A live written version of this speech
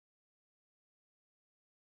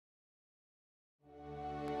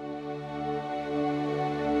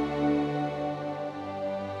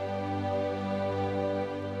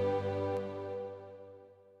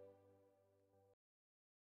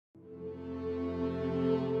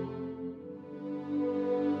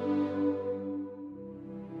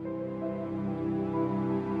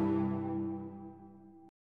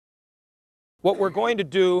What we're going to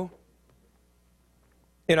do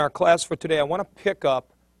in our class for today, I want to pick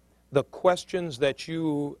up the questions that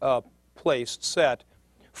you set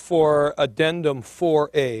for Addendum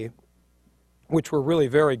 4A, which were really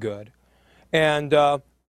very good. And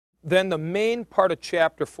then the main part of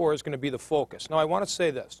Chapter 4 is going to be the focus. Now, I want to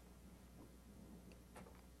say this.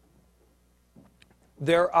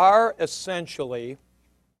 There are essentially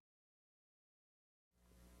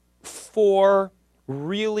 4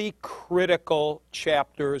 really critical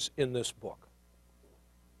chapters in this book.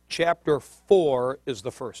 Chapter 4 is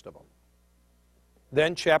the first of them.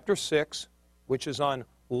 Then Chapter 6, which is on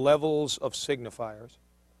levels of signifiers.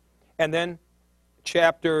 And then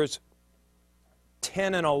chapters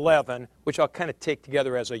 10 and 11, which I'll kind of take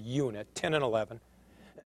together as a unit, 10 and 11,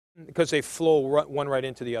 because they flow one right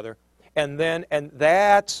into the other. And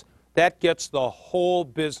that gets the whole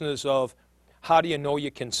business of how do you know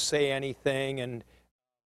you can say anything, and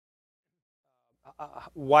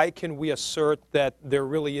why can we assert that there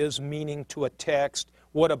really is meaning to a text?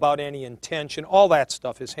 What about any intention? All that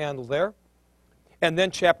stuff is handled there. And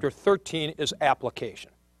then chapter 13 is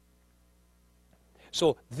application.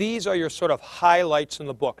 So these are your sort of highlights in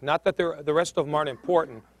the book. Not that the rest of them aren't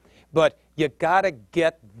important, but you got to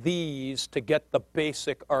get these to get the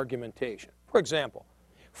basic argumentation. For example,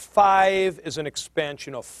 5 is an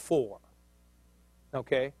expansion of 4.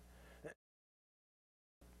 Okay?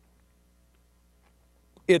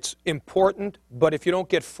 It's important, but if you don't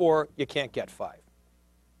get 4, you can't get 5.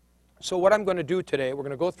 So what I'm going to do today, we're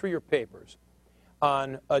going to go through your papers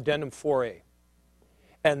on Addendum 4A.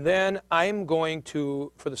 And then I'm going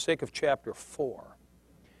to, for the sake of Chapter 4,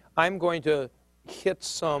 I'm going to hit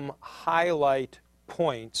some highlight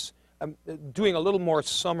points. I'm doing a little more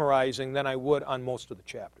summarizing than I would on most of the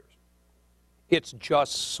chapters. It's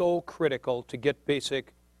just so critical to get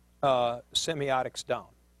basic semiotics down.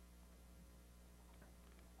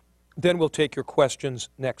 Then we'll take your questions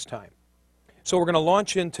next time. So we're going to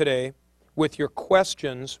launch in today with your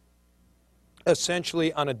questions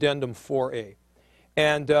essentially on Addendum 4A.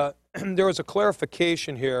 And there was a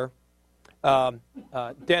clarification here.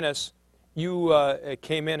 Dennis, you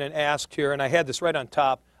came in and asked here, and I had this right on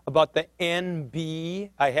top, about the NB.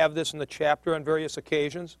 I have this in the chapter on various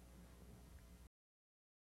occasions.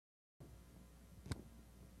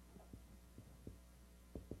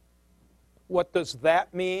 What does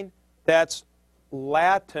that mean? That's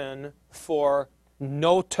Latin for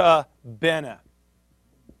nota bene.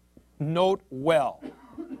 Note well.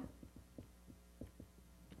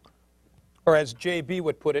 Or as JB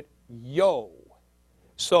would put it, yo.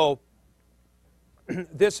 So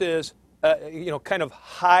this is kind of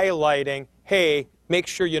highlighting, hey, make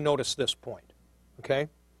sure you notice this point. Okay?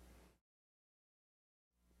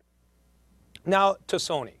 Now to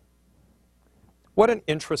Sony. What an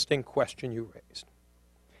interesting question you raised.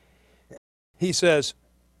 He says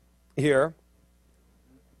here,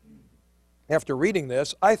 after reading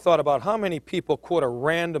this, I thought about how many people quote a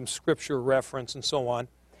random scripture reference and so on.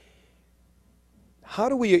 How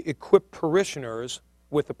do we equip parishioners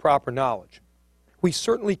with the proper knowledge? We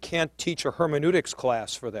certainly can't teach a hermeneutics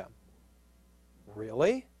class for them.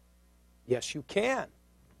 Really? Yes, you can.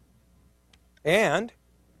 And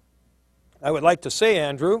I would like to say,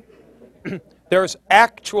 Andrew, there's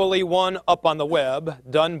actually one up on the web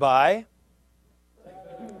done by...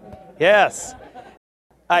 Yes.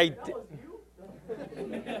 I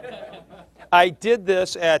did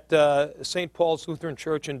this at St. Paul's Lutheran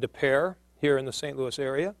Church in Des Peres, here in the St. Louis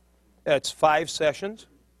area. It's 5 sessions.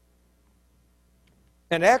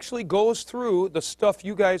 And actually goes through the stuff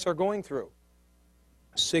you guys are going through.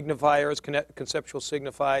 Signifiers, conceptual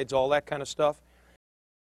signifieds, all that kind of stuff.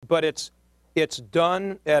 But it's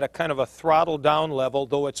done at a kind of a throttled down level,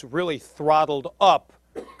 though it's really throttled up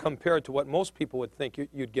compared to what most people would think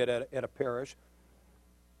you'd get at a parish.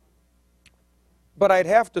 But I'd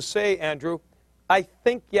have to say, Andrew, I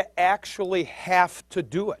think you actually have to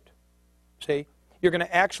do it. See, you're going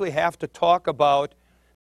to actually have to talk about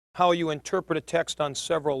how you interpret a text on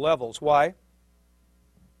several levels. Why?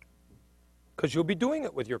 Because you'll be doing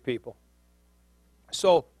it with your people.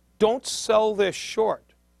 So don't sell this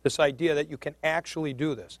short, this idea that you can actually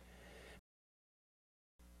do this.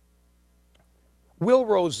 Will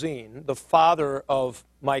Rosine, the father of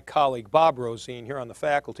my colleague Bob Rosine here on the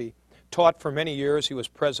faculty, taught for many years. He was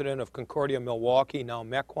president of Concordia Milwaukee, now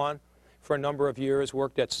Mequon, for a number of years,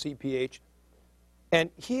 worked at CPH.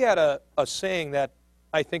 And he had a saying that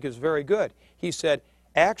I think is very good. He said,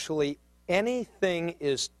 actually, anything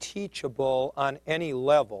is teachable on any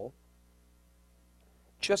level,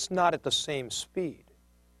 just not at the same speed.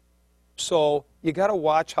 So you got to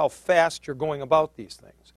watch how fast you're going about these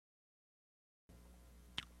things.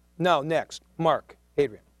 Now, next, Mark,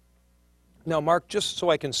 Adrian. Now, Mark, just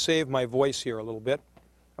so I can save my voice here a little bit,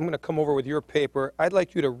 I'm going to come over with your paper. I'd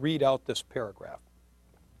like you to read out this paragraph.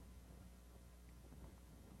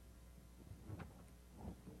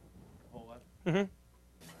 Mm-hmm.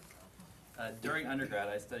 During undergrad,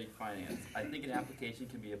 I studied finance. I think an application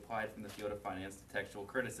can be applied from the field of finance to textual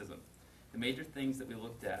criticism. The major things that we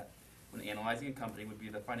looked at when analyzing a company would be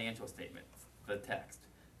the financial statements, the text.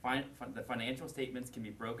 The financial statements can be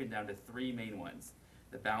broken down to three main ones: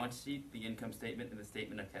 the balance sheet, the income statement, and the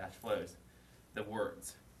statement of cash flows. The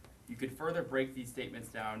words. You could further break these statements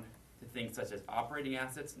down to things such as operating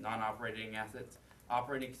assets, non-operating assets,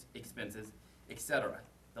 operating expenses, etc.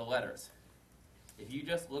 The letters. If you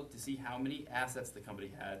just looked to see how many assets the company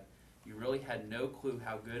had, you really had no clue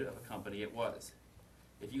how good of a company it was.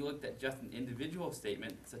 If you looked at just an individual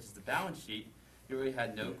statement, such as the balance sheet, you really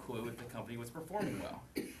had no clue if the company was performing well.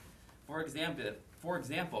 For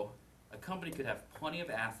example, a company could have plenty of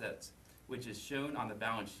assets, which is shown on the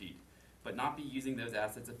balance sheet, but not be using those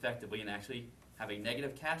assets effectively and actually have a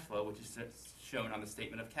negative cash flow, which is shown on the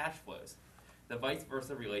statement of cash flows. The vice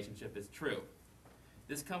versa relationship is true.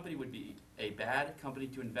 This company would be a bad company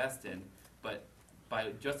to invest in, but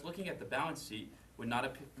by just looking at the balance sheet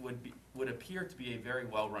would appear to be a very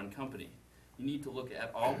well-run company. You need to look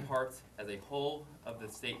at all parts as a whole of the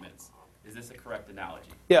statements. Is this a correct analogy?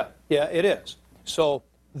 Yeah, it is. So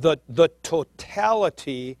the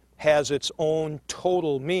totality has its own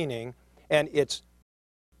total meaning, and it's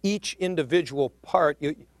each individual part.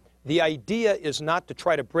 The idea is not to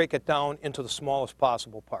try to break it down into the smallest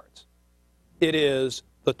possible parts. It is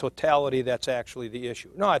the totality that's actually the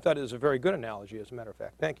issue. No, I thought it was a very good analogy, as a matter of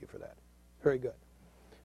fact. Thank you for that. Very good.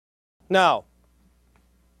 Now,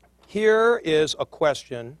 here is a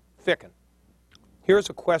question, Ficken.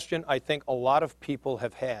 Here's a question I think a lot of people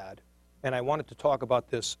have had, and I wanted to talk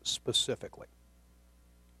about this specifically.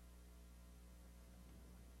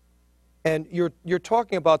 And you're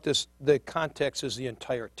talking about this, the context is the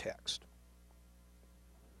entire text.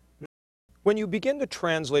 When you begin to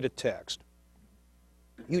translate a text,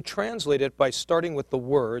 you translate it by starting with the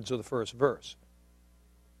words of the first verse.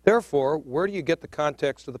 Therefore, where do you get the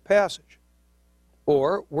context of the passage?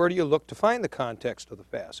 Or where do you look to find the context of the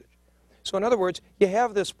passage? So in other words, you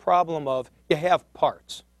have this problem of you have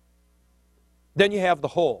parts. Then you have the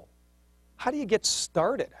whole. How do you get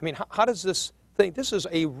started? I mean, how does this thing, this is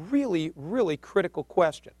a really, really critical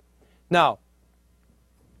question. Now,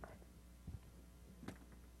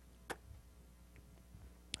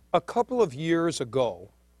 a couple of years ago,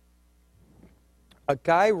 a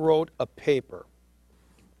guy wrote a paper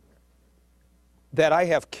that I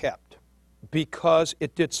have kept because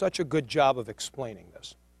it did such a good job of explaining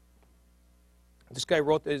this. This guy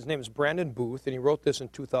wrote, his name is Brandon Booth, and he wrote this in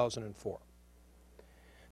 2004.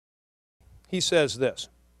 He says this,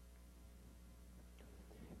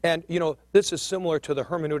 and you know, this is similar to the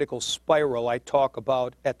hermeneutical spiral I talk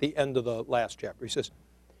about at the end of the last chapter. He says,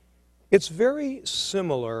 it's very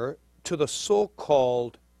similar to the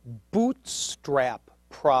so-called bootstrap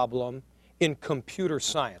problem in computer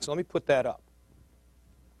science. Let me put that up.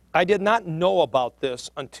 I did not know about this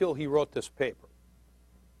until he wrote this paper.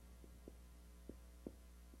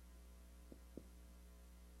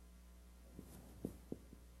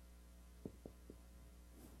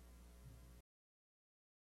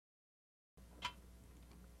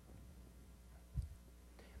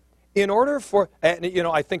 In order for, and you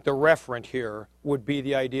know, I think the referent here would be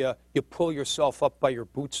the idea you pull yourself up by your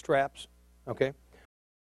bootstraps, okay?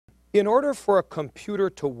 In order for a computer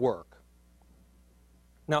to work,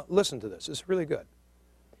 now listen to this, it's really good.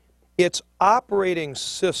 Its operating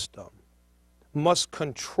system must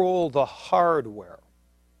control the hardware.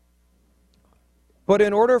 But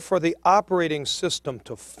in order for the operating system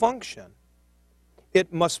to function,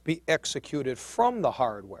 it must be executed from the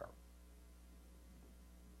hardware.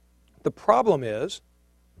 The problem is,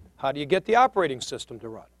 how do you get the operating system to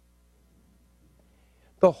run?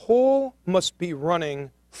 The whole must be running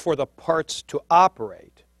for the parts to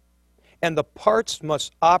operate, and the parts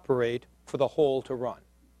must operate for the whole to run.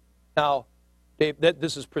 Now, Dave,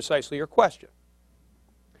 this is precisely your question.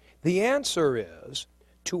 The answer is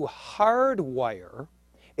to hardwire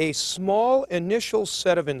a small initial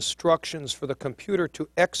set of instructions for the computer to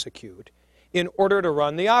execute in order to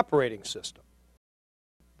run the operating system.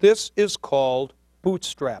 This is called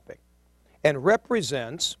bootstrapping and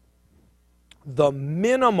represents the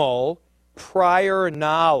minimal prior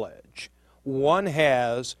knowledge one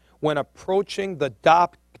has when approaching the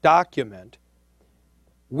document,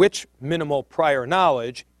 which minimal prior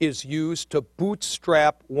knowledge is used to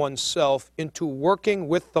bootstrap oneself into working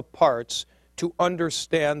with the parts to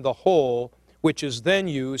understand the whole, which is then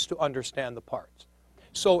used to understand the parts.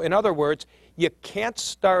 So in other words, you can't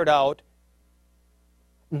start out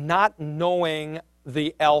not knowing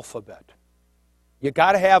the alphabet. You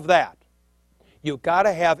got to have that. You've got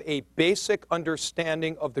to have a basic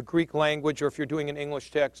understanding of the Greek language, or if you're doing an English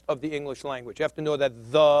text, of the English language. You have to know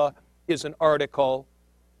that the is an article.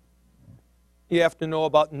 You have to know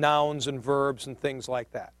about nouns and verbs and things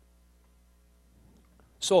like that.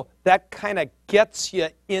 So that kind of gets you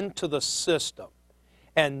into the system.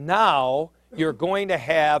 And now you're going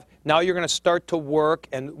to start to work,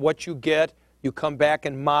 and what you get, you come back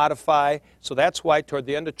and modify. So that's why toward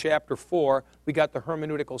the end of chapter 4, we got the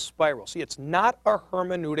hermeneutical spiral. See, it's not a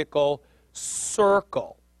hermeneutical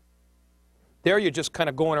circle. There you're just kind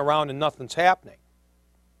of going around and nothing's happening.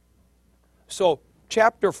 So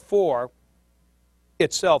chapter 4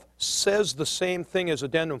 itself says the same thing as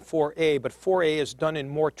addendum 4a, but 4a is done in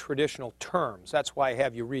more traditional terms. That's why I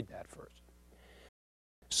have you read that first.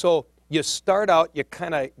 So you start out, you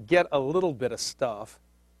kind of get a little bit of stuff.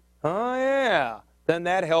 Oh, yeah. Then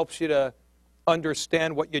that helps you to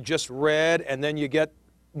understand what you just read, and then you get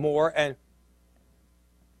more, and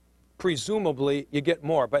presumably you get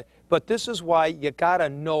more. But this is why you got to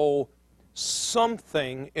know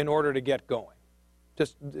something in order to get going,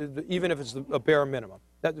 just even if it's a bare minimum.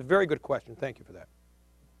 That's a very good question. Thank you for that.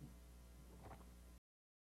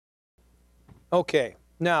 Okay,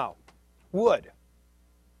 now, would.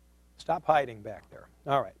 Stop hiding back there.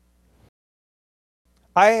 All right.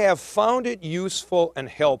 I have found it useful and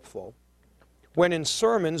helpful when in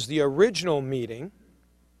sermons the original meaning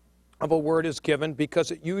of a word is given,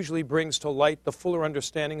 because it usually brings to light the fuller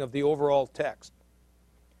understanding of the overall text.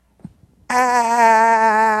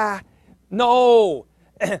 No.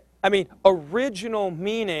 I mean, original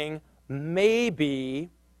meaning may be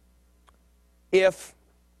if...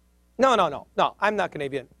 No, I'm not going to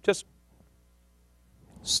even... Just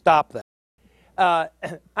stop that.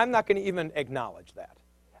 I'm not going to even acknowledge that.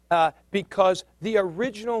 Because the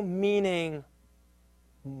original meaning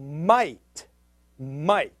might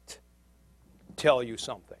tell you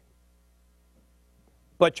something.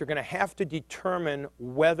 But you're going to have to determine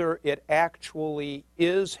whether it actually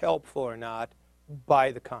is helpful or not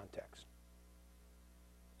by the context.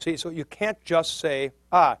 See, so you can't just say,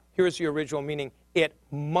 here's the original meaning, it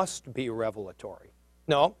must be revelatory.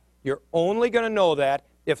 No, you're only going to know that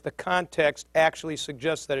if the context actually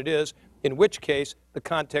suggests that it is, in which case the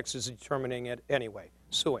context is determining it anyway.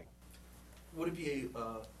 Suing. Would it be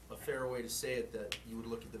a fair way to say it that you would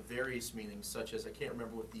look at the various meanings, such as, I can't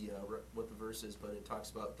remember what the verse is, but it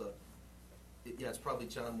talks about it's probably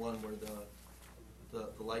John 1 where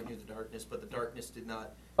the light knew the darkness, but the darkness did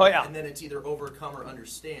not. Oh, yeah. And then it's either overcome or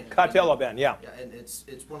understand. Katelaben, yeah. Yeah, and it's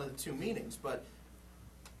one of the two meanings, but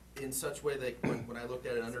in such way that when I looked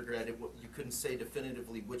at it undergrad, you couldn't say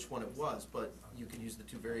definitively which one it was, but you can use the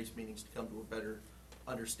two various meanings to come to a better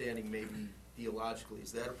understanding, maybe theologically.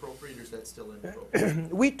 Is that appropriate, or is that still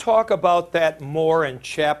inappropriate? We talk about that more in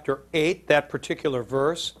chapter 8, that particular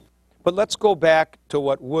verse, but let's go back to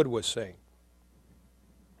what Wood was saying.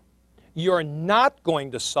 You're not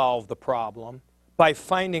going to solve the problem by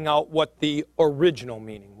finding out what the original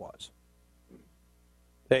meaning was.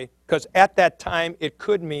 Okay? Because at that time, it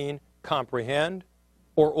could mean comprehend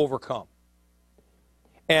or overcome.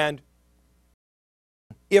 And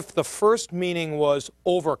if the first meaning was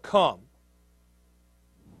overcome,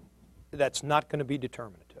 that's not going to be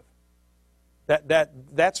determinative.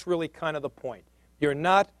 That's really kind of the point. You're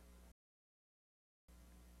not...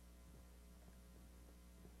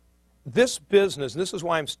 This business, and this is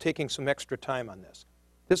why I'm taking some extra time on this,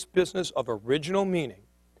 this business of original meaning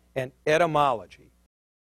and etymology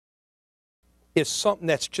is something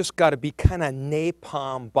that's just got to be kind of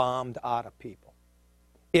napalm bombed out of people.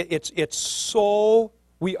 It's so,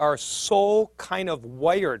 we are so kind of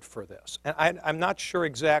wired for this, and I'm not sure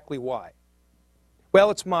exactly why. Well,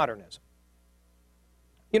 it's modernism.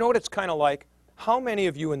 You know what it's kind of like? How many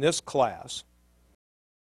of you in this class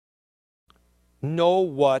know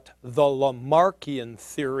what the Lamarckian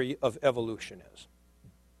theory of evolution is?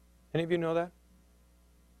 Any of you know that?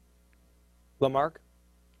 Lamarck?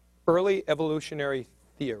 Early evolutionary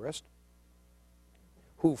theorist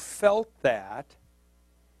who felt that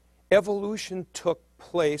evolution took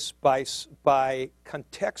place by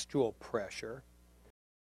contextual pressure,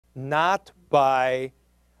 not by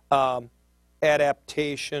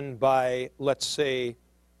adaptation, by, let's say,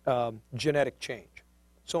 genetic change.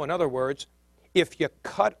 So in other words, if you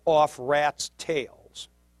cut off rats' tails,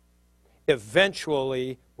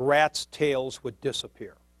 eventually rats' tails would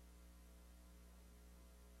disappear.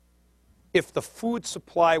 if the food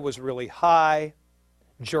supply was really high,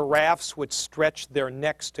 giraffes would stretch their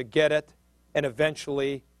necks to get it, and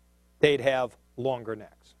eventually they'd have longer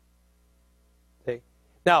necks. Okay?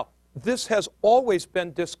 Now, this has always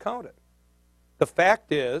been discounted. The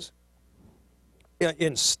fact is,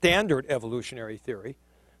 in standard evolutionary theory,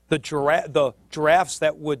 the giraffes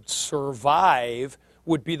that would survive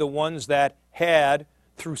would be the ones that had,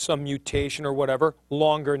 through some mutation or whatever,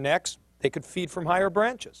 longer necks. They could feed from higher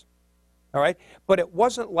branches. All right? But it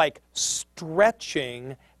wasn't like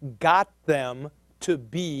stretching got them to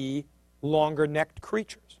be longer-necked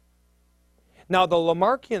creatures. Now, the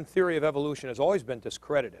Lamarckian theory of evolution has always been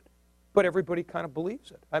discredited, but everybody kind of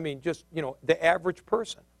believes it. I mean, just, you know, the average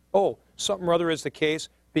person. Oh, something or other is the case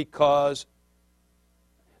because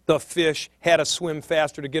the fish had to swim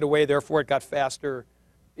faster to get away, therefore it got faster,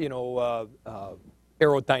 you know,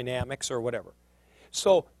 aerodynamics or whatever.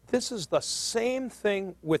 So this is the same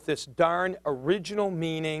thing with this darn original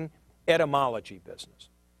meaning etymology business.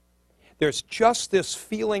 There's just this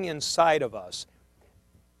feeling inside of us,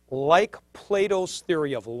 like Plato's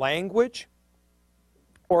theory of language,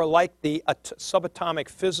 or like the subatomic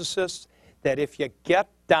physicists, that if you get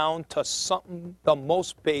down to something the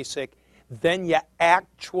most basic, then you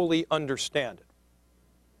actually understand it.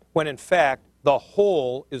 When in fact, the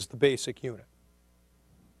whole is the basic unit.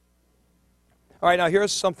 All right, now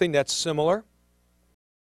here's something that's similar.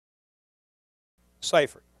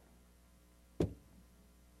 Ciphering.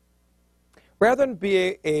 Rather than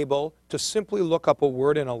be able to simply look up a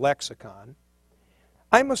word in a lexicon,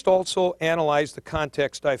 I must also analyze the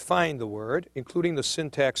context I find the word, including the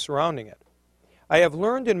syntax surrounding it. I have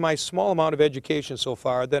learned in my small amount of education so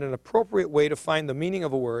far that an appropriate way to find the meaning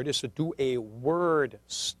of a word is to do a word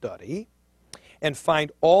study and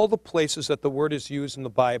find all the places that the word is used in the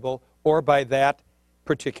Bible or by that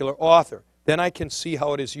particular author. Then I can see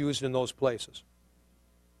how it is used in those places.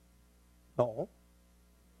 No.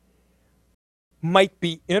 Might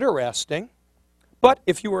be interesting, but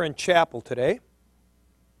if you were in chapel today,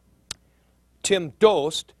 Tim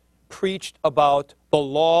Dost preached about the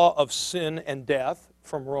law of sin and death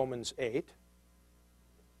from Romans 8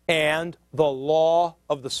 and the law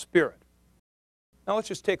of the Spirit. Now let's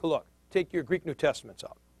just take a look. Take your Greek New Testaments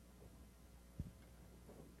out.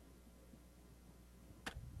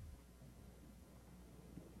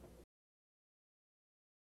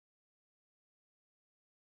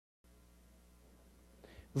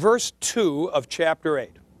 Verse 2 of chapter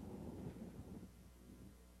 8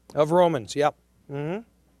 of Romans, yep. Mm-hmm.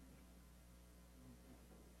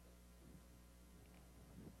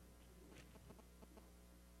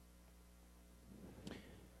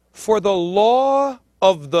 For the law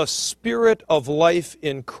of the Spirit of life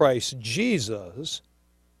in Christ Jesus,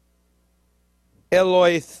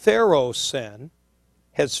 eleutherosen,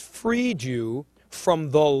 has freed you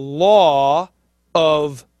from the law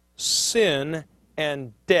of sin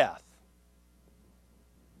and death.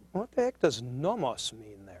 What the heck does nomos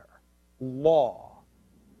mean there? Law.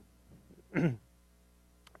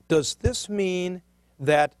 Does this mean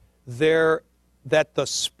that the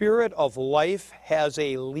Spirit of life has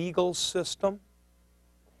a legal system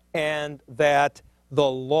and that the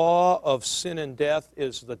law of sin and death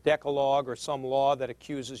is the Decalogue or some law that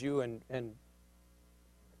accuses you and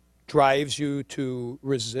drives you to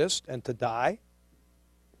resist and to die?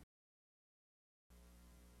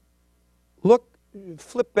 Look,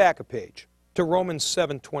 flip back a page to Romans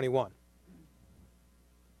 7:21.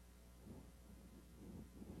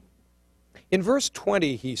 In verse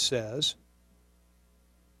 20 he says,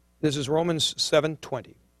 this is Romans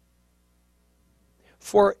 7:20.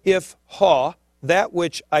 For if that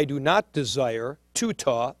which I do not desire,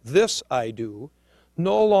 tuta, this I do,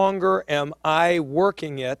 no longer am I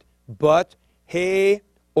working it, but he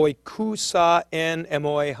oikusa en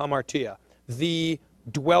emoi hamartia, the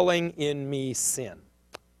dwelling in me sin.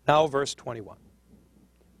 Now verse 21.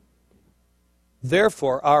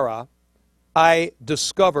 Therefore, ara, I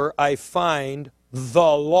discover, I find the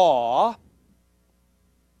law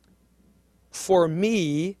for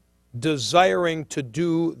me desiring to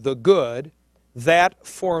do the good, that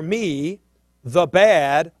for me the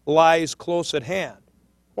bad lies close at hand.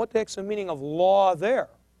 What the heck's the meaning of law there?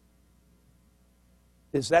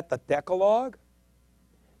 Is that the Decalogue?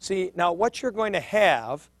 See, now what you're going to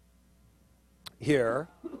have here,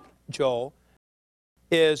 Joe,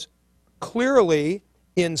 is clearly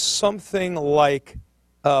in something like,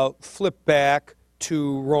 flip back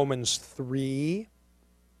to Romans 3.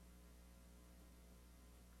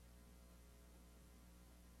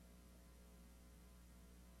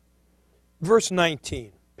 Verse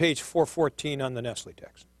 19, page 414 on the Nestle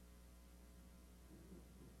text.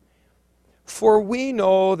 For we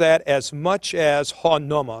know that as much as ho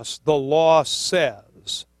nomos, the law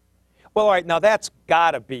says. Well, all right, now that's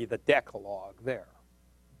got to be the Decalogue there.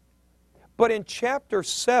 But in chapter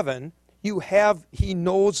 7, he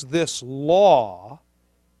knows this law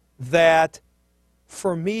that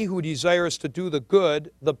for me who desires to do the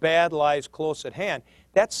good, the bad lies close at hand.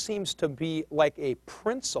 That seems to be like a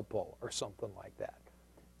principle or something like that.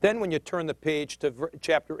 Then when you turn the page to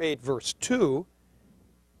chapter 8, verse 2,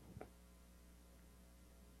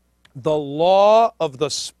 the law of the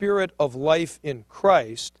Spirit of life in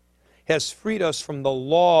Christ has freed us from the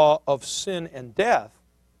law of sin and death.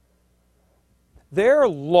 Their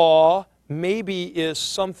law maybe is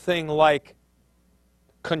something like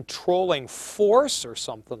controlling force or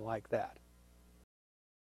something like that.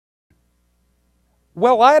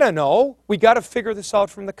 Well, I don't know. We got to figure this out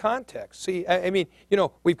from the context. See, I mean, you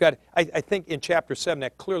know, we've got, I think in chapter 7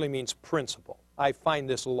 that clearly means principle. I find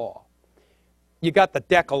this law. You got the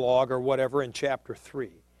Decalogue or whatever in chapter 3.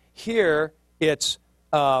 Here, it's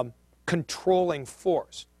controlling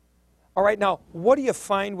force. All right, now, what do you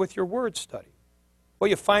find with your word study? Well,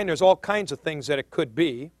 you find there's all kinds of things that it could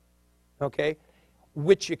be, okay,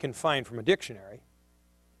 which you can find from a dictionary.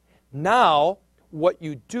 Now, what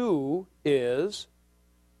you do is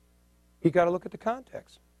you got to look at the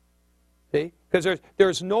context. See? Because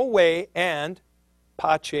there's no way, and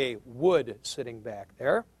Pache Wood sitting back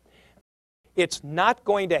there, it's not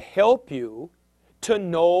going to help you to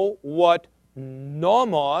know what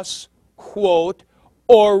nomos, quote,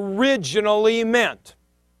 originally meant.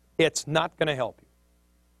 It's not going to help you.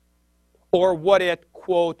 Or what it,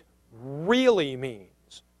 quote, really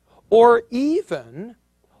means. Or even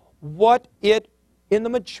what it, in the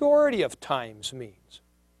majority of times, means.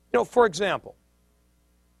 You know, for example,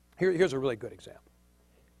 here's a really good example.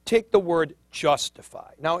 Take the word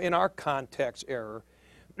justify. Now, in our context error,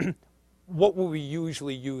 what will we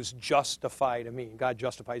usually use justify to mean? God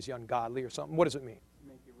justifies the ungodly or something. What does it mean? To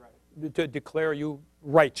make you right. To declare you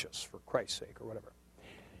righteous, for Christ's sake, or whatever.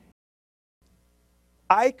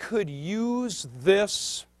 I could use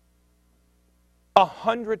this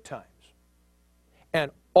 100 times,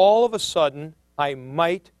 and all of a sudden, I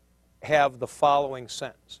might have the following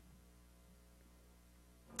sentence.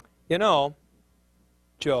 You know,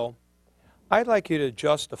 Joe, I'd like you to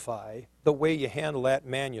justify the way you handle that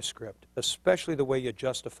manuscript, especially the way you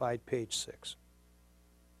justified page 6.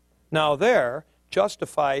 Now there,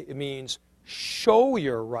 justify means show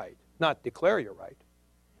you're right, not declare you're right.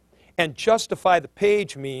 And justify the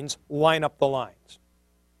page means line up the lines.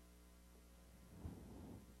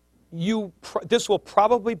 This will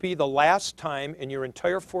probably be the last time in your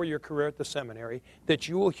entire 4-year career at the seminary that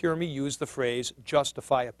you will hear me use the phrase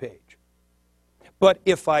justify a page. But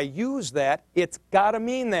if I use that, it's got to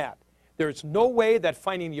mean that. There's no way that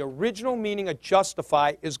finding the original meaning of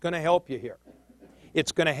justify is going to help you here.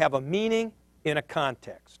 It's going to have a meaning in a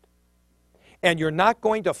context. And you're not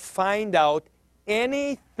going to find out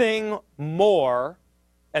anything more,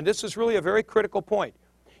 and this is really a very critical point,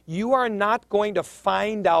 you are not going to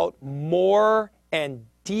find out more and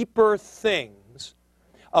deeper things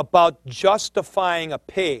about justifying a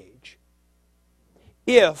page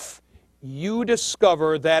if you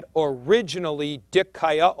discover that originally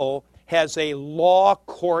dikaiao has a law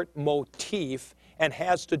court motif and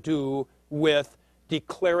has to do with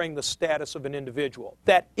declaring the status of an individual.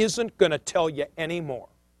 That isn't going to tell you any more.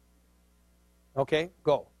 Okay,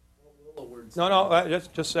 go. No,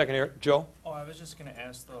 just a second here. Joe? Oh, I was just going to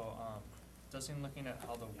ask, though, doesn't looking at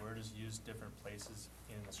how the word is used different places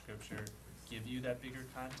in the Scripture give you that bigger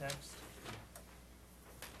context?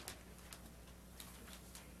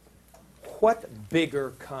 What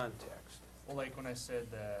bigger context? Well, like when I said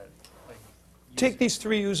that, like... Take these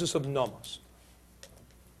 3 uses of nomos.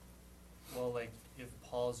 Well, like, if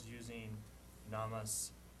Paul's using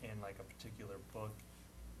nomos in, like, a particular book,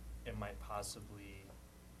 it might possibly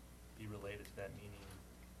be related to that meaning.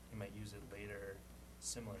 He might use it later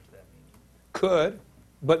similar to that meaning. Could,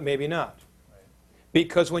 but maybe not. Right.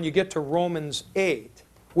 Because when you get to Romans 8,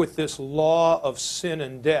 with this law of sin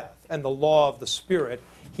and death and the law of the Spirit,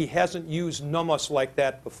 he hasn't used nomos like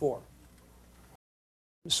that before.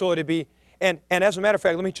 So it'd be, and as a matter of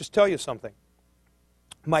fact, let me just tell you something.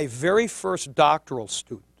 My very first doctoral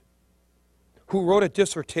student, who wrote a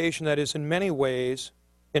dissertation that is in many ways,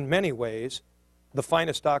 the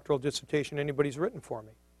finest doctoral dissertation anybody's written for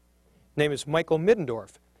me. His name is Michael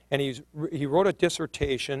Middendorf, and he wrote a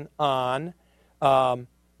dissertation on,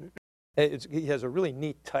 he has a really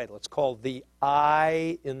neat title. It's called The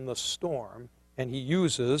Eye in the Storm, and he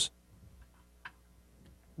uses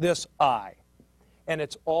this eye. and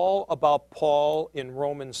it's all about Paul in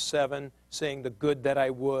Romans 7 saying the good that I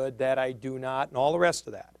would, that I do not, and all the rest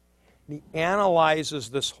of that. And he analyzes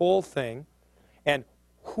this whole thing, and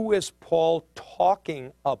who is Paul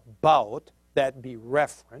talking about that be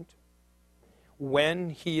referent when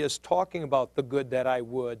he is talking about the good that I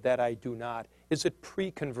would, that I do not? Is it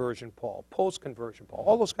pre-conversion Paul, post-conversion Paul?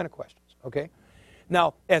 All those kind of questions, okay?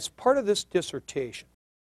 Now, as part of this dissertation,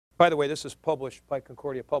 by the way, this is published by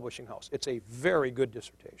Concordia Publishing House. It's a very good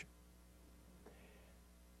dissertation.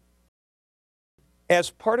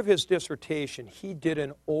 As part of his dissertation, he did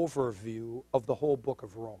an overview of the whole book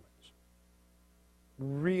of Romans.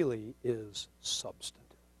 Really is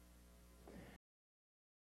substantive.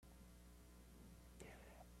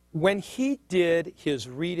 When he did his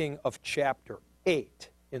reading of chapter 8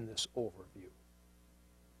 in this overview,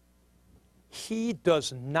 he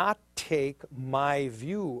does not take my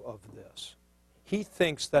view of this. He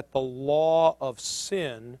thinks that the law of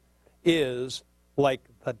sin is like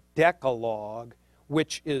the Decalogue,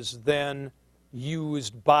 which is then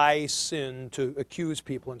used by sin to accuse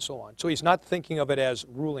people and so on. So he's not thinking of it as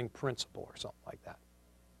ruling principle or something like that.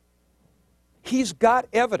 He's got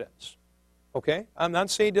evidence, okay? I'm not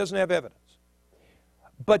saying he doesn't have evidence.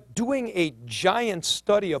 But doing a giant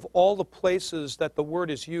study of all the places that the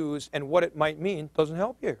word is used and what it might mean doesn't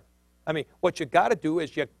help you. I mean, what you got to do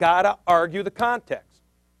is you got to argue the context.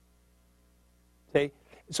 Okay?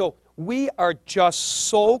 So we are just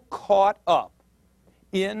so caught up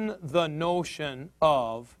in the notion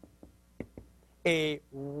of a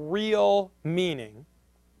real meaning,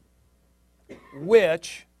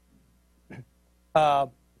 which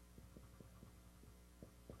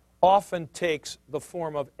often takes the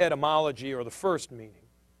form of etymology or the first meaning,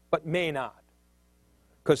 but may not,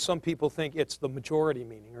 because some people think it's the majority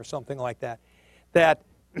meaning or something like that. That,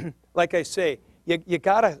 like I say, you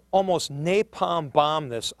got to almost napalm bomb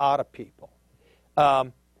this out of people.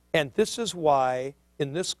 And this is why,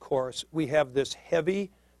 in this course, we have this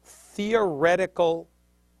heavy theoretical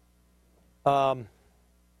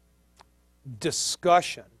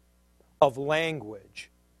discussion of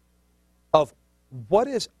language, of what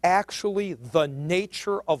is actually the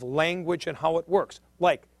nature of language and how it works.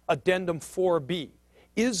 Like addendum 4b.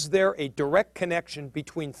 Is there a direct connection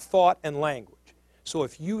between thought and language? So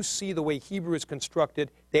if you see the way Hebrew is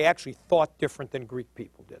constructed, they actually thought different than Greek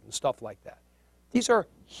people did and stuff like that. These are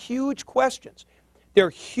huge questions. They're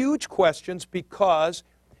huge questions because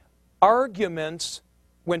arguments,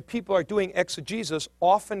 when people are doing exegesis,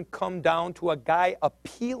 often come down to a guy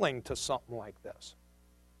appealing to something like this.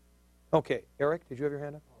 Okay, Eric, did you have your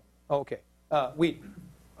hand up? Oh, okay. I was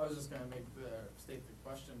just going to state the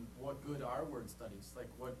question, what good are word studies? Like,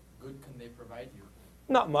 what good can they provide you?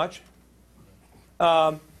 Not much.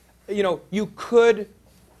 You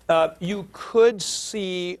could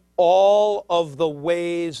see all of the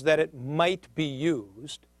ways that it might be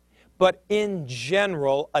used, but in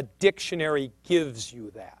general, a dictionary gives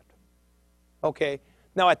you that. Okay?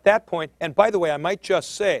 Now, at that point, and by the way, I might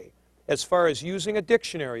just say, as far as using a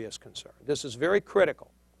dictionary is concerned, this is very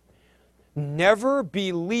critical. Never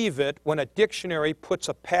believe it when a dictionary puts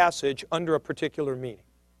a passage under a particular meaning.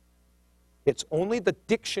 It's only the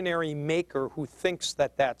dictionary maker who thinks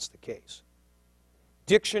that that's the case.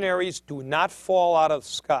 Dictionaries do not fall out of the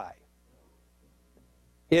sky.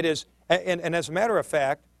 It is, and as a matter of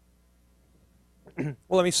fact, well,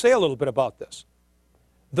 let me say a little bit about this.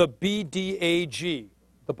 The BDAG,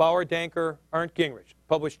 the Bauer, Danker, Arndt, Gingrich,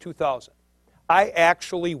 published 2000. I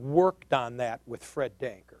actually worked on that with Fred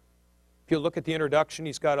Danker. If you look at the introduction,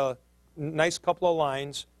 he's got a nice couple of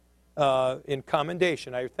lines in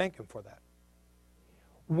commendation. I thank him for that.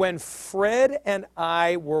 When Fred and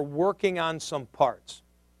I were working on some parts,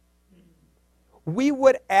 we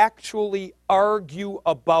would actually argue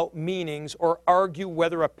about meanings or argue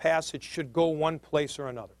whether a passage should go one place or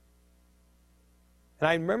another. And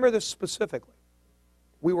I remember this specifically.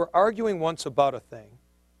 We were arguing once about a thing,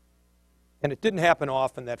 and it didn't happen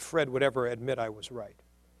often that Fred would ever admit I was right.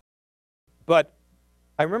 But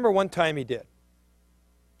I remember one time he did.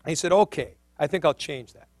 He said, okay, I think I'll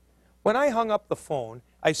change that. When I hung up the phone,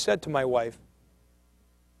 I said to my wife,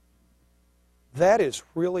 that is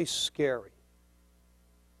really scary.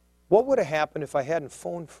 What would have happened if I hadn't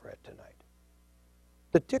phoned Fred tonight?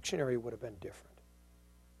 The dictionary would have been different.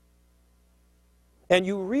 And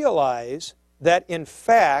you realize that, in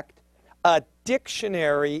fact, a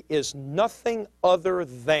dictionary is nothing other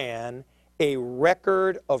than a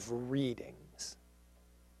record of readings.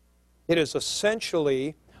 It is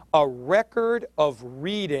essentially a record of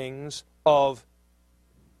readings of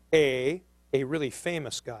A, a really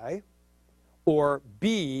famous guy, or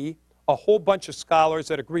B, a whole bunch of scholars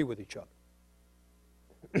that agree with each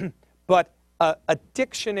other. But a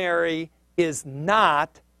dictionary is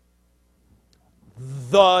not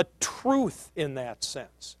the truth in that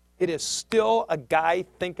sense. It is still a guy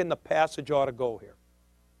thinking the passage ought to go here.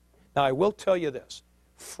 Now, I will tell you this.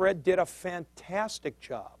 Fred did a fantastic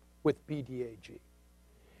job with BDAG.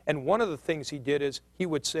 And one of the things he did is he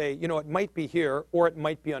would say, you know, it might be here or it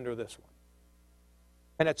might be under this one.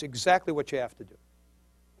 And that's exactly what you have to do.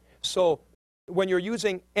 So when you're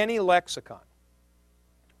using any lexicon,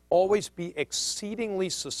 always be exceedingly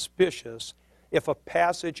suspicious if a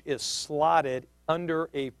passage is slotted under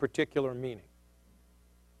a particular meaning.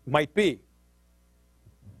 Might be.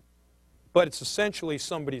 But it's essentially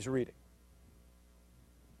somebody's reading.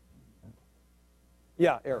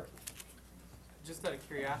 Yeah, Eric. Just out of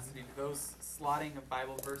curiosity, do those slotting of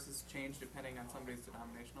Bible verses change depending on somebody's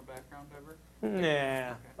denominational background ever?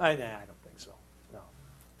 Nah, I don't think so. No.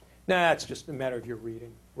 Nah, it's just a matter of your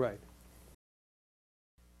reading. Right.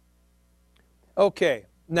 Okay,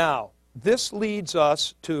 now, this leads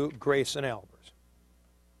us to Grace and Albers.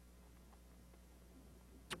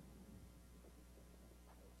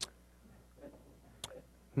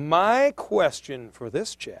 My question for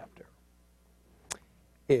this chapter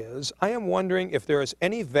is, I am wondering if there is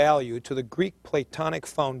any value to the Greek Platonic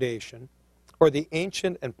foundation or the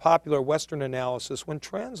ancient and popular Western analysis when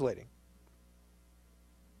translating.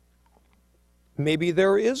 Maybe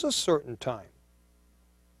there is a certain time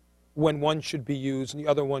when one should be used and the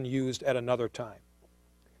other one used at another time.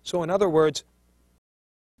 So in other words,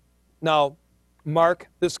 now, Mark,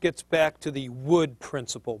 this gets back to the wood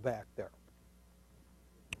principle back there.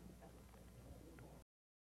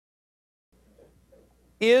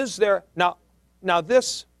 Is there, now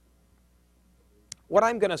this, what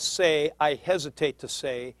I'm going to say, I hesitate to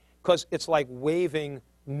say, because it's like waving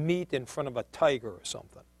meat in front of a tiger or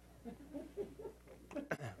something.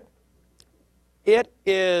 It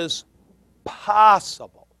is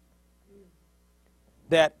possible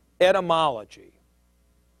that etymology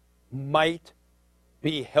might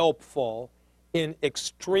be helpful in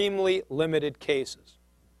extremely limited cases.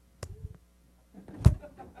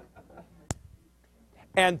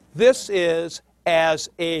 And this is as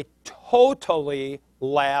a totally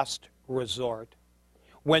last resort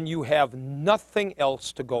when you have nothing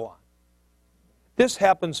else to go on. This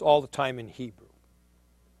happens all the time in Hebrew,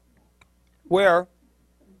 where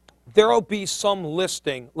there will be some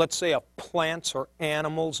listing, let's say, of plants or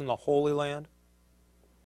animals in the Holy Land,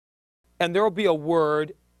 and there will be a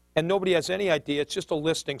word, and nobody has any idea, it's just a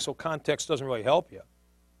listing, so context doesn't really help you.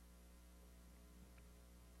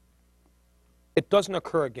 It doesn't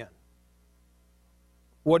occur again.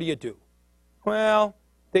 What do? Well,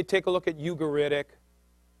 they take a look at Ugaritic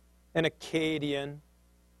and Akkadian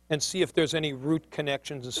and see if there's any root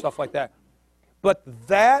connections and stuff like that. But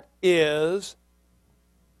that is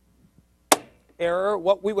error,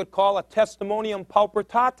 what we would call a testimonium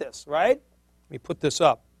paupertatis, right? Let me put this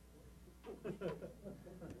up.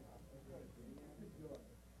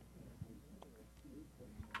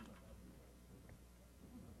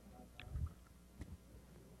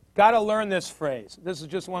 Got to learn this phrase. This is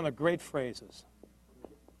just one of the great phrases.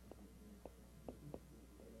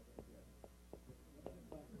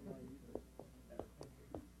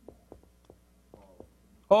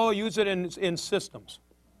 Oh, use it in systems.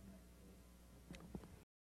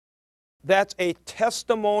 That's a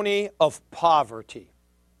testimony of poverty.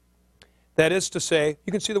 That is to say,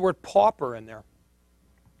 you can see the word pauper in there.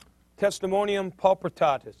 Testimonium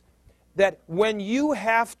paupertatis. That when you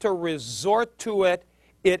have to resort to it,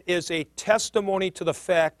 it is a testimony to the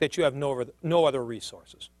fact that you have no other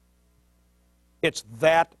resources. It's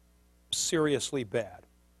that seriously bad.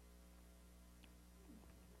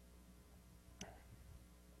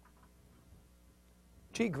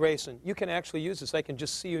 Gee, Grayson, you can actually use this. I can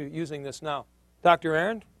just see you using this now. Dr.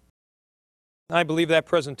 Aaron, I believe that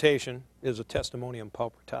presentation is a testimonium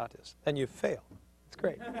paupertatis. And you fail. It's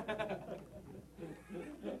great.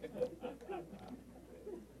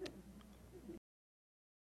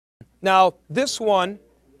 Now, this one,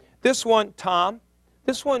 Tom,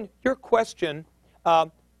 your question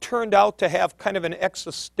turned out to have kind of an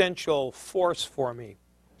existential force for me.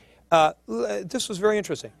 This was very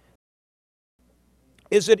interesting.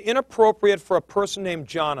 Is it inappropriate for a person named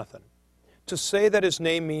Jonathan to say that his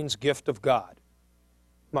name means gift of God?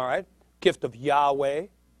 All right? Gift of Yahweh,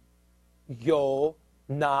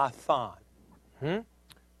 Yo-Nathan.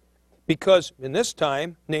 Because in this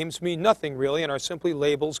time, names mean nothing really and are simply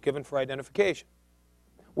labels given for identification.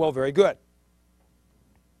 Well, very good.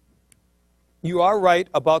 You are right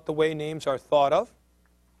about the way names are thought of,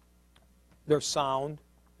 their sound,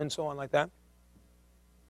 and so on like that.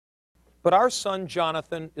 But our son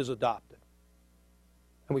Jonathan is adopted,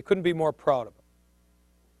 and we couldn't be more proud of him.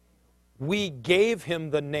 We gave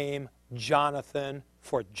him the name Jonathan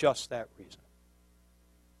for just that reason,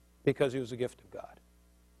 because he was a gift of God.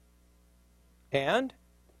 And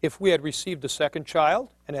if we had received a second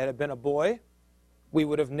child and it had been a boy, we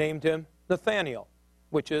would have named him Nathaniel,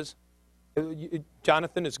 which is,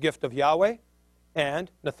 Jonathan is gift of Yahweh,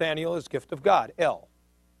 and Nathaniel is gift of God, El.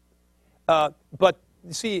 But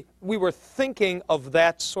you see, we were thinking of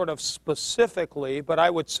that sort of specifically, but I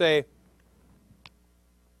would say,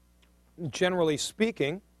 generally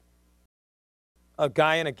speaking, a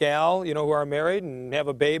guy and a gal, who are married and have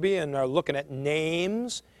a baby and are looking at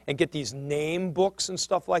names and get these name books and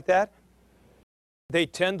stuff like that, they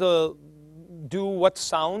tend to do what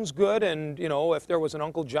sounds good, and, if there was an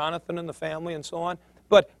Uncle Jonathan in the family and so on.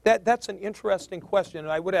 But that's an interesting question,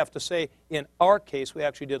 and I would have to say, in our case, we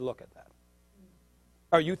actually did look at that.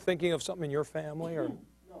 Are you thinking of something in your family? Or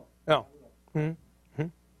no? Mm-hmm.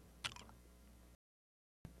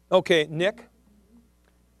 Okay, Nick,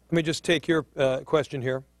 let me just take your question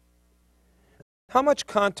here. How much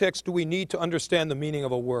context do we need to understand the meaning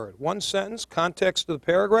of a word? One sentence, context of the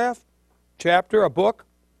paragraph, chapter, a book?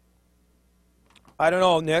 I don't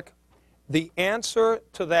know, Nick. The answer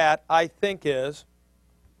to that, I think, is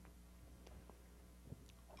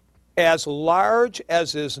as large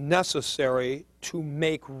as is necessary to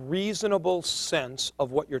make reasonable sense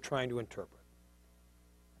of what you're trying to interpret.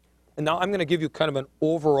 And now I'm going to give you kind of an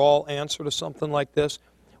overall answer to something like this,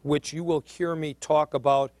 which you will hear me talk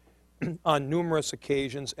about on numerous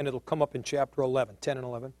occasions, and it'll come up in chapter 11, 10 and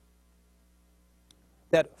 11.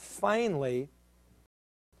 That finally,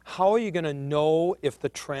 how are you going to know if the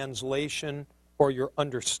translation or your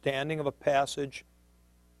understanding of a passage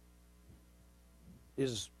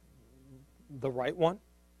is the right one?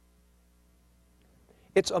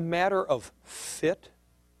 It's a matter of fit.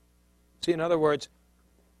 See, in other words,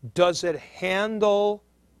 does it handle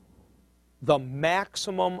the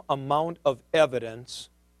maximum amount of evidence,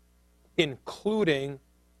 including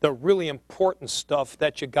the really important stuff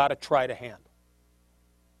that you got to try to handle?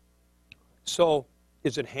 So,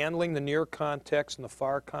 is it handling the near context and the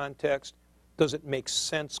far context? Does it make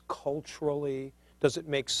sense culturally? Does it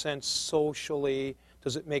make sense socially?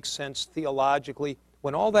 Does it make sense theologically?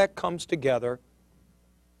 When all that comes together,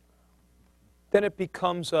 then it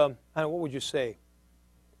becomes what would you say?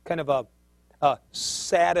 Kind of a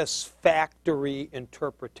satisfactory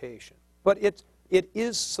interpretation. But it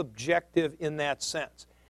is subjective in that sense.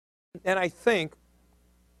 And I think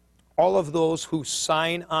all of those who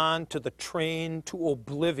sign on to the train to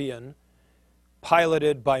oblivion,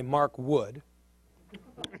 piloted by Mark Wood,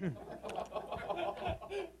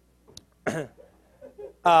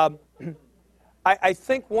 I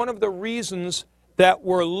think one of the reasons that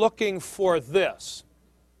we're looking for this,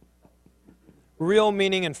 real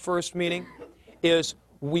meaning and first meaning, is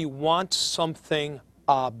we want something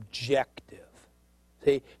objective.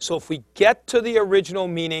 See? So if we get to the original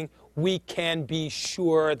meaning, we can be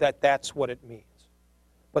sure that that's what it means.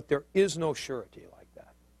 But there is no surety like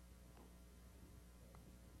that.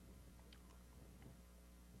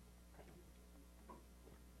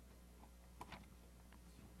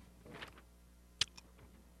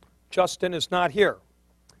 Justin is not here,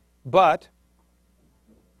 but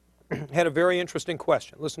had a very interesting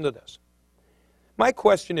question. Listen to this. My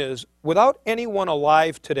question is, without anyone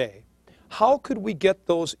alive today, how could we get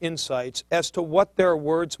those insights as to what their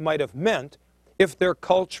words might have meant if their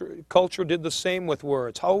culture did the same with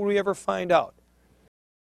words? How would we ever find out?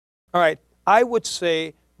 All right, I would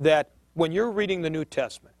say that when you're reading the New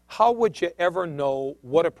Testament, how would you ever know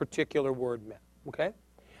what a particular word meant? Okay?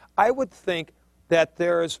 I would think that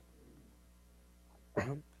there's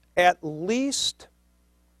at least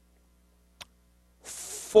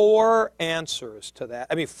 4 answers to that.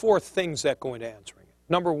 I mean, 4 things that go into answering it.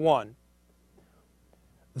 Number one,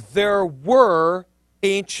 there were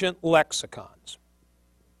ancient lexicons.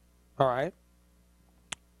 All right?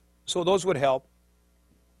 So those would help,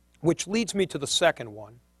 which leads me to the second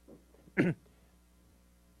one.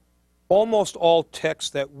 Almost all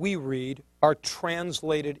texts that we read are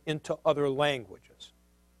translated into other languages.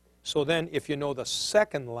 So then if you know the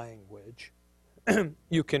second language,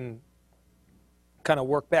 you can kind of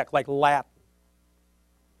work back, like Latin.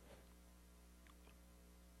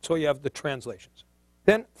 So you have the translations.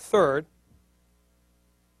 Then third,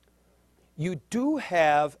 you do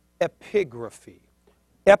have epigraphy,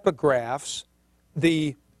 epigraphs,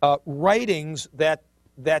 the writings that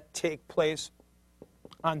take place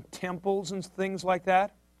on temples and things like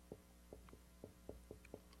that,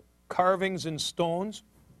 carvings in stones.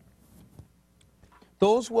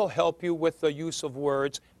 Those will help you with the use of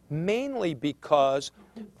words, mainly because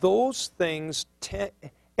those things,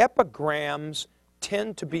 epigrams,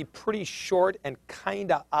 tend to be pretty short and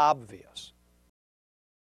kind of obvious.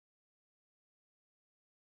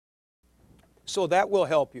 So that will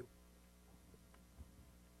help you.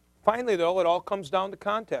 Finally, though, it all comes down to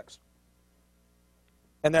context.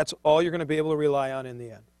 And that's all you're going to be able to rely on in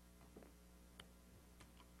the end.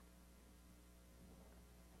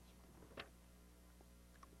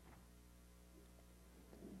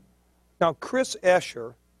 Now, Chris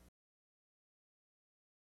Escher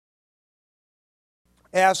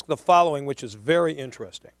asked the following, which is very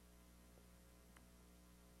interesting.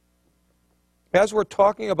 As we're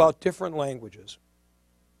talking about different languages,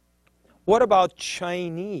 what about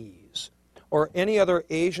Chinese or any other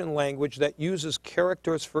Asian language that uses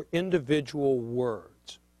characters for individual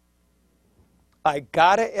words? I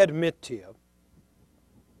gotta admit to you,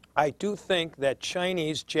 I do think that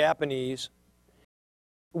Chinese, Japanese,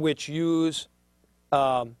 which use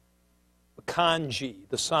kanji,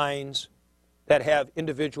 the signs that have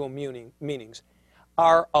individual meanings,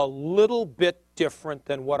 are a little bit different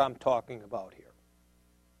than what I'm talking about here.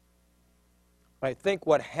 I think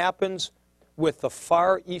what happens with the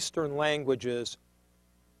Far Eastern languages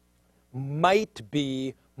might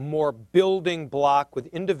be more building block with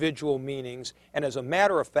individual meanings, and as a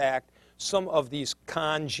matter of fact, some of these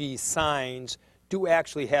kanji signs do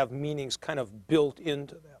actually have meanings kind of built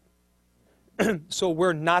into them. So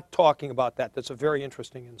we're not talking about that. That's a very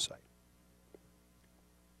interesting insight.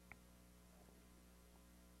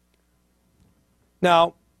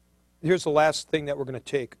 Now, here's the last thing that we're going to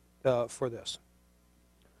take for this.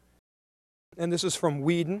 And this is from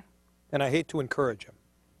Whedon, and I hate to encourage him.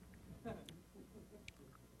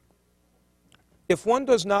 If one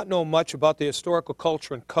does not know much about the historical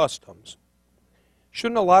culture and customs,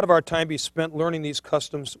 shouldn't a lot of our time be spent learning these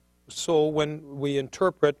customs so when we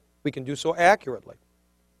interpret, we can do so accurately?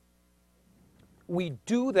 We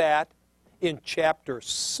do that in chapter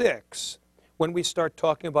 6 when we start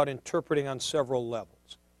talking about interpreting on several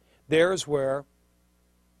levels. There's where,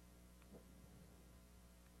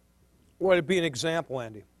 what would be an example,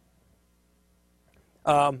 Andy?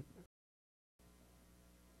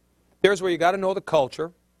 There's where you got to know the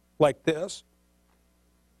culture, like this.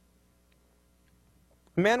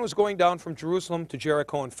 A man was going down from Jerusalem to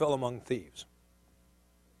Jericho and fell among thieves.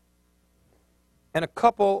 And a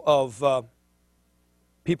couple of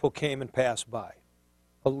people came and passed by,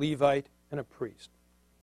 a Levite and a priest.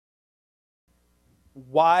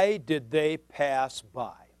 Why did they pass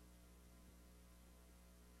by?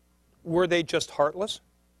 Were they just heartless?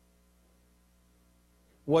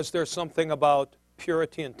 Was there something about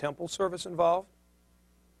purity and temple service involved?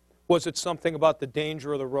 Was it something about the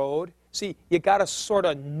danger of the road? See, you got to sort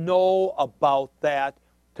of know about that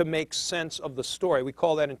to make sense of the story. We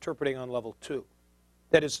call that interpreting on level 2.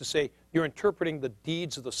 That is to say, you're interpreting the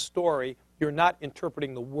deeds of the story. You're not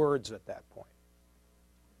interpreting the words at that point.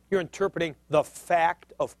 You're interpreting the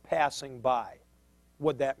fact of passing by.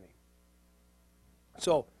 What'd that mean?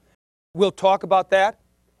 So we'll talk about that,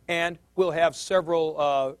 and we'll have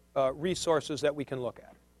several resources that we can look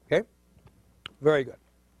at. Okay? Very good.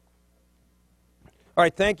 All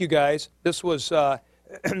right, thank you, guys. This was a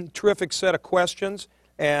terrific set of questions,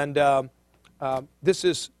 and this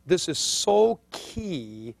is so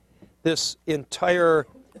key, this entire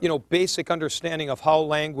basic understanding of how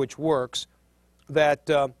language works, that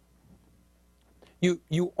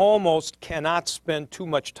you almost cannot spend too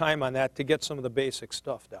much time on that to get some of the basic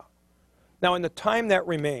stuff down. Now, in the time that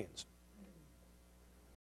remains,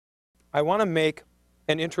 I want to make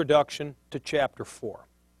an introduction to Chapter 4,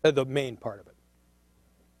 the main part of it.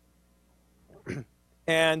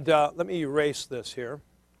 And let me erase this here.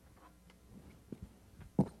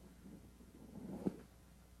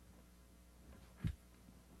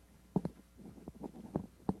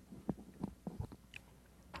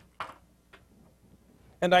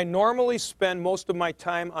 And I normally spend most of my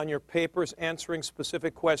time on your papers answering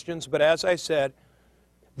specific questions, but as I said,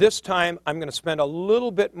 this time I'm going to spend a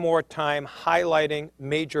little bit more time highlighting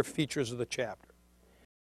major features of the chapter.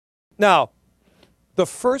 Now, the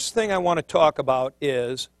first thing I want to talk about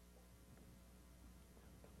is,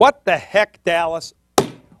 what the heck, Dallas?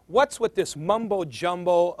 What's with this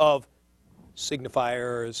mumbo-jumbo of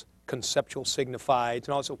signifiers, conceptual signifieds, and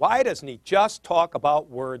all this? Why doesn't he just talk about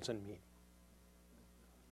words and meaning?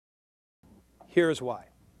 Here's why.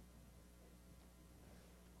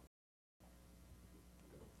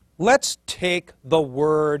 Let's take the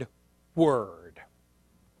word word,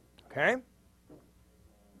 okay?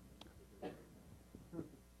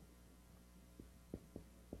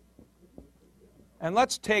 And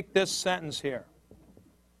let's take this sentence here.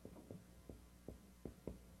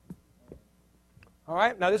 All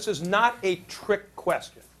right, now this is not a trick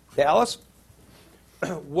question. Dallas,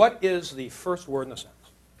 what is the first word in the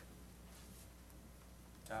sentence?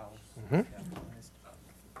 Dallas.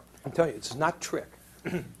 I'm telling you, it's not trick.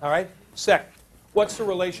 All right? Second, what's the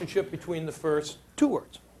relationship between the first two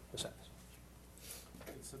words in the sentence?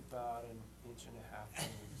 It's about an inch and a half to a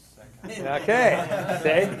second. Okay.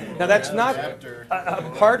 See? Now that's not,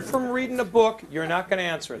 apart from reading a book, you're not going to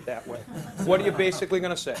answer it that way. What are you basically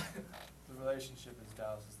going to say? The relationship is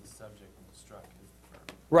Dallas is the subject and struck is the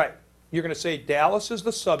verb. Right. You're going to say Dallas is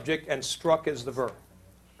the subject and struck is the verb.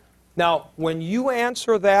 Now, when you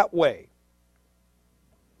answer that way,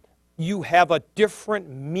 you have a different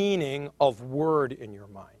meaning of word in your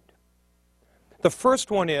mind. The first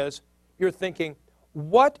one is, you're thinking,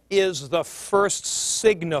 what is the first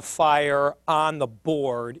signifier on the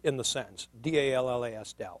board in the sentence?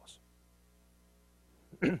 D-A-L-L-A-S, Dallas.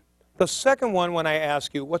 The second one, when I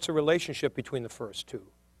ask you, what's the relationship between the first two?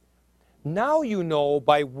 Now you know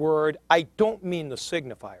by word, I don't mean the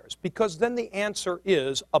signifiers, because then the answer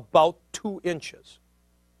is about 2 inches.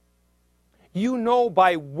 You know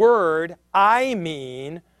by word, I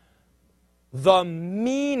mean the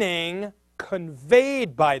meaning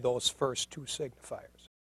conveyed by those first 2 signifiers.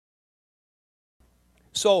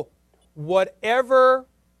 So whatever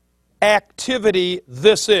activity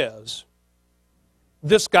this is,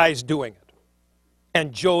 this guy's doing it.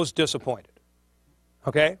 And Joe's disappointed.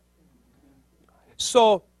 Okay?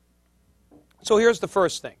 So here's the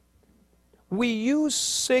first thing. We use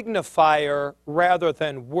signifier rather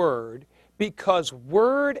than word because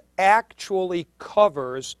word actually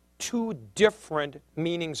covers 2 different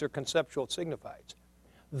meanings or conceptual signifiers.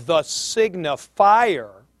 The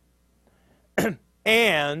signifier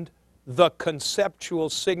and the conceptual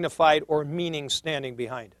signified or meaning standing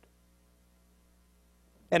behind it.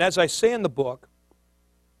 And as I say in the book,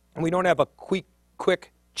 we don't have a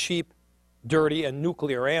quick, cheap, dirty, and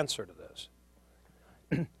nuclear answer to this.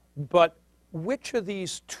 But which of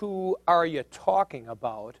these 2 are you talking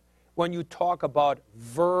about when you talk about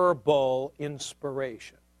verbal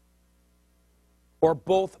inspiration? Or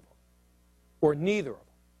both of them? Or neither of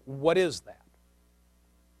them? What is that?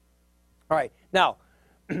 All right, now,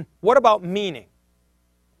 what about meaning?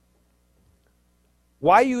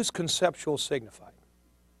 Why use conceptual signified?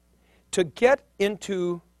 To get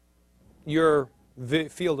into your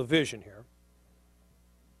field of vision here,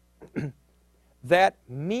 that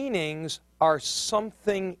meanings are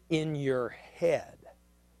something in your head.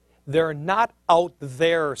 They're not out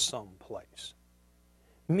there someplace.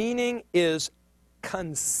 Meaning is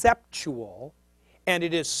conceptual, and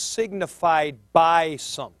it is signified by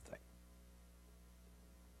something.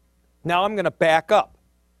 Now I'm going to back up.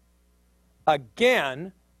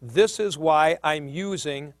 Again, this is why I'm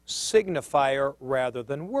using signifier rather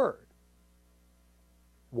than word.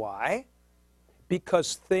 Why?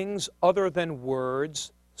 Because things other than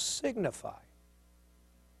words signify.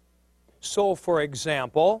 So, for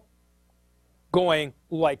example, going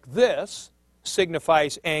like this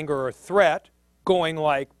signifies anger or threat. Going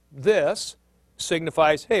like this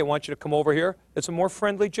signifies, hey, I want you to come over here. It's a more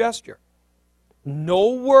friendly gesture.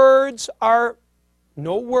 No words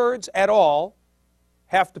at all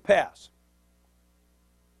have to pass.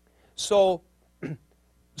 So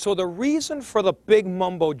the reason for the big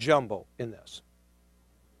mumbo-jumbo in this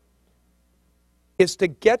is to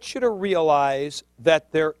get you to realize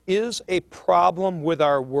that there is a problem with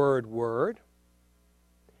our word,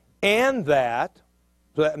 and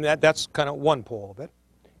that's kind of one pole of it.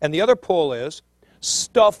 And the other pole is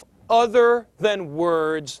stuff other than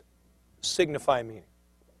words signify meaning.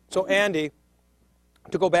 So Andy,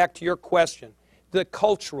 to go back to your question, the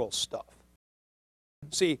cultural stuff.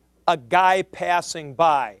 See, a guy passing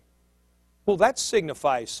by, well, that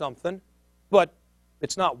signifies something, but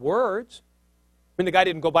it's not words. I mean, the guy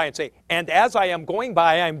didn't go by and say, and as I am going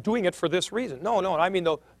by, I'm doing it for this reason. No, I mean,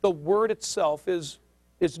 the word itself is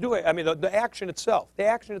doing it. I mean, the action itself. The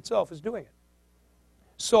action itself is doing it.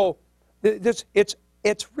 So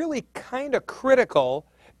it's really kind of critical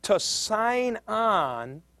to sign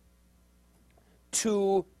on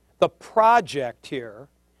to the project here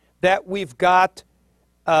that we've got,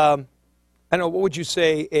 I don't know, what would you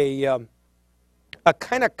say, a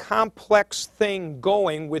kind of complex thing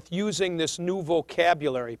going with using this new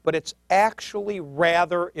vocabulary, but it's actually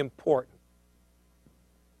rather important.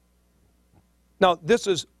 Now, this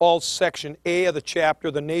is all section A of the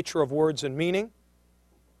chapter, the nature of words and meaning.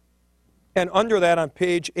 And under that on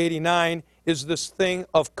page 89 is this thing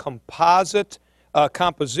of composition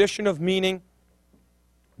of meaning,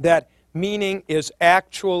 that meaning is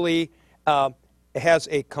actually has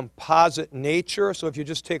a composite nature. So if you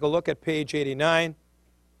just take a look at page 89,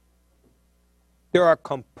 there are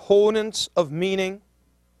components of meaning,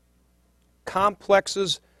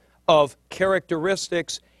 complexes of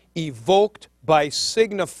characteristics evoked by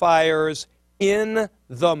signifiers in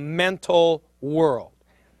the mental world.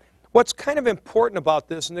 What's kind of important about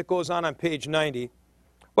this, and it goes on page 90,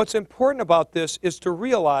 what's important about this is to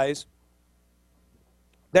realize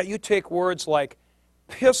that you take words like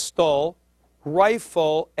pistol,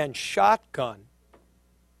 rifle, and shotgun.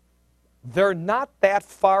 They're not that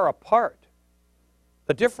far apart.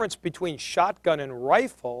 The difference between shotgun and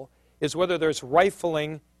rifle is whether there's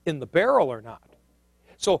rifling in the barrel or not.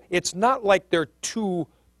 So it's not like they're two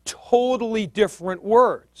totally different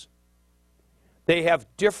words. They have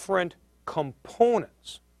different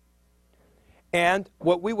components. And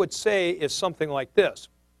what we would say is something like this.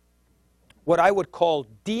 What I would call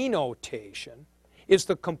denotation is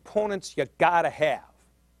the components you gotta have.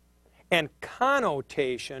 And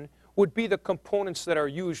connotation would be the components that are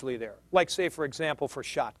usually there. Like, say, for example, for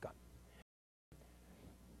shotgun.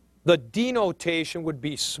 The denotation would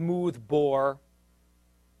be smooth bore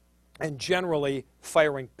and generally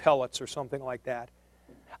firing pellets or something like that.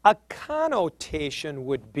 A connotation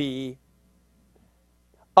would be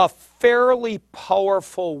a fairly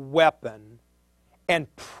powerful weapon and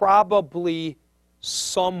probably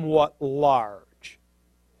somewhat large.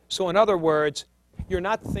 So in other words, you're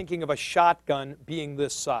not thinking of a shotgun being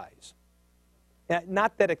this size.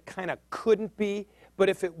 Not that it kind of couldn't be, but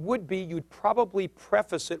if it would be, you'd probably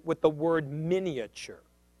preface it with the word miniature,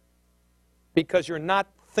 because you're not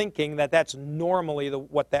thinking that that's normally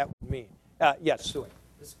what that would mean. Yes, Sue.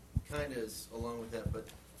 This kind of is along with that, but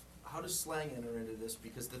how does slang enter into this?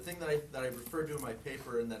 Because the thing that I referred to in my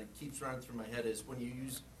paper and that it keeps running through my head is when you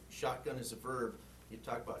use shotgun as a verb, you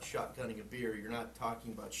talk about shotgunning a beer, you're not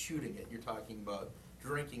talking about shooting it, you're talking about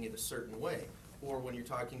drinking it a certain way. Or when you're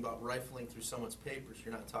talking about rifling through someone's papers,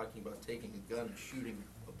 you're not talking about taking a gun and shooting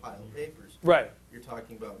a pile of papers. Right. You're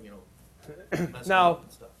talking about, messing Now, up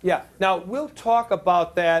and stuff. yeah. Now, we'll talk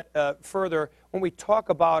about that further when we talk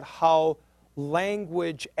about how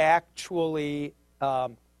language actually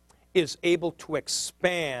is able to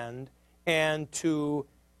expand and to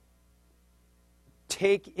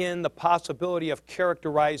take in the possibility of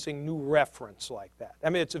characterizing new reference like that. I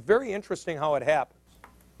mean, it's very interesting how it happens.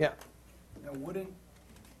 Yeah. Now, wouldn't,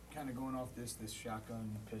 kind of going off this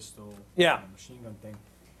shotgun, pistol, Yeah. Machine gun thing,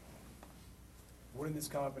 wouldn't this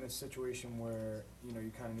come up in a situation where,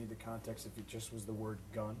 you kind of need the context if it just was the word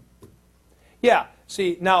gun? Yeah.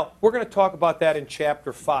 See, now, we're going to talk about that in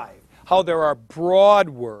Chapter 5, how there are broad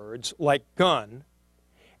words like gun,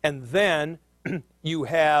 and then you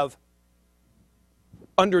have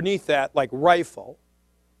underneath that like rifle,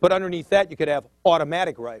 but underneath that you could have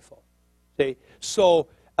automatic rifle. See? So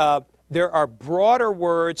there are broader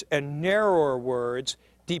words and narrower words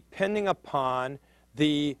depending upon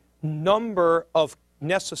the number of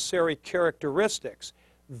necessary characteristics.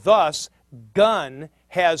 Thus, gun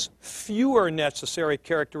has fewer necessary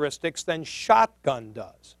characteristics than shotgun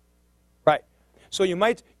does. Right. So you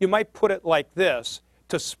might put it like this,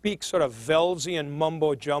 to speak sort of Velzian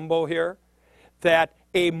mumbo-jumbo here, that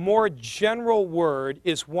a more general word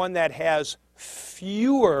is one that has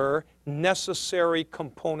fewer necessary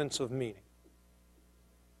components of meaning.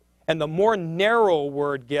 And the more narrow a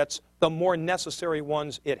word gets, the more necessary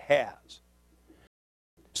ones it has.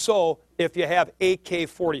 So if you have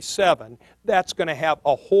AK-47, that's going to have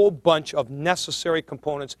a whole bunch of necessary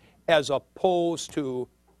components as opposed to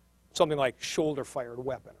something like shoulder-fired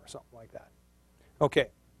weapon or something like that. Okay.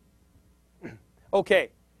 Okay.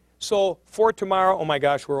 So for tomorrow, oh my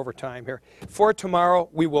gosh, we're over time here. For tomorrow,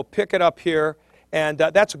 we will pick it up here. And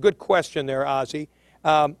that's a good question there, Ozzy.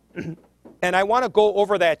 And I want to go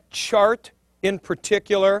over that chart in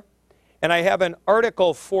particular. And I have an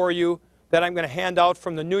article for you that I'm going to hand out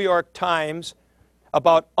from the New York Times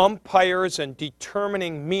about umpires and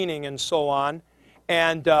determining meaning and so on.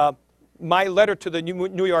 And my letter to the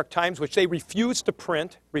New York Times, which they refused to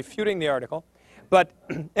print, refuting the article. But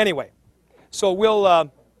anyway, so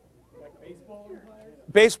we'll...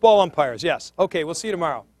 Baseball umpires, yes. Okay, we'll see you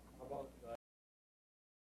tomorrow.